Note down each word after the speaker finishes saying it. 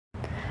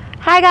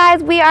Hi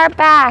guys, we are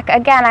back.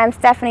 Again, I'm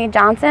Stephanie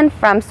Johnson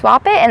from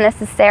Swap It, and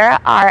this is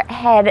Sarah, our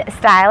head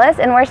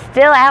stylist, and we're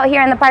still out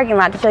here in the parking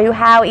lot to show you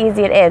how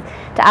easy it is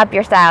to up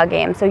your style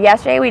game. So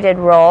yesterday we did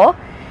roll.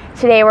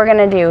 Today we're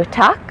gonna do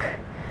tuck.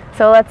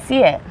 So let's see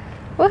it.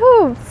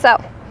 Woohoo!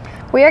 So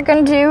we are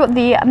gonna do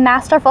the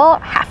masterful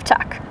half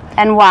tuck.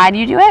 And why do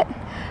you do it?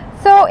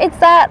 So it's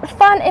that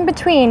fun in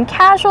between,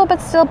 casual but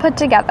still put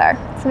together.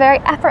 It's a very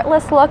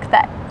effortless look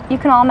that you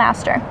can all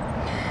master.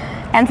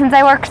 And since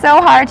I worked so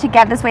hard to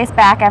get this waist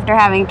back after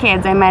having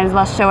kids, I might as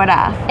well show it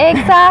off.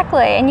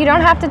 Exactly, and you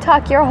don't have to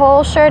tuck your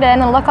whole shirt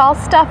in and look all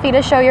stuffy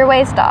to show your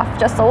waist off.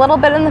 Just a little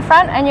bit in the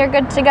front and you're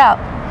good to go.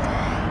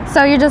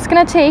 So you're just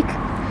gonna take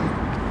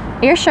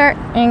your shirt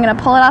and you're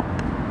gonna pull it up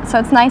so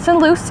it's nice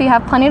and loose so you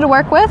have plenty to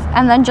work with,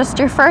 and then just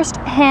your first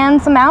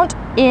hands amount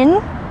in.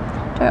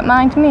 Don't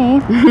mind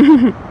me.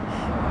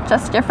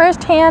 Just your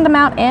first hand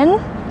amount in.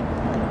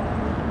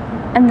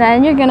 And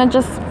then you're gonna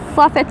just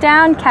fluff it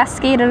down,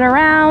 cascade it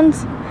around,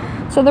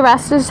 so the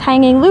rest is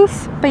hanging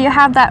loose, but you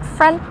have that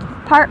front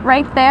part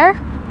right there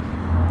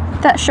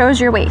that shows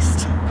your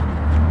waist.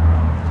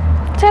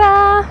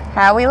 Ta-da!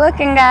 How we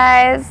looking,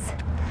 guys?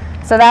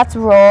 So that's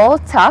roll,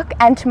 tuck,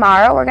 and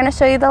tomorrow we're gonna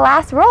show you the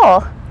last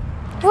roll.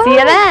 Woo! See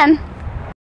you then.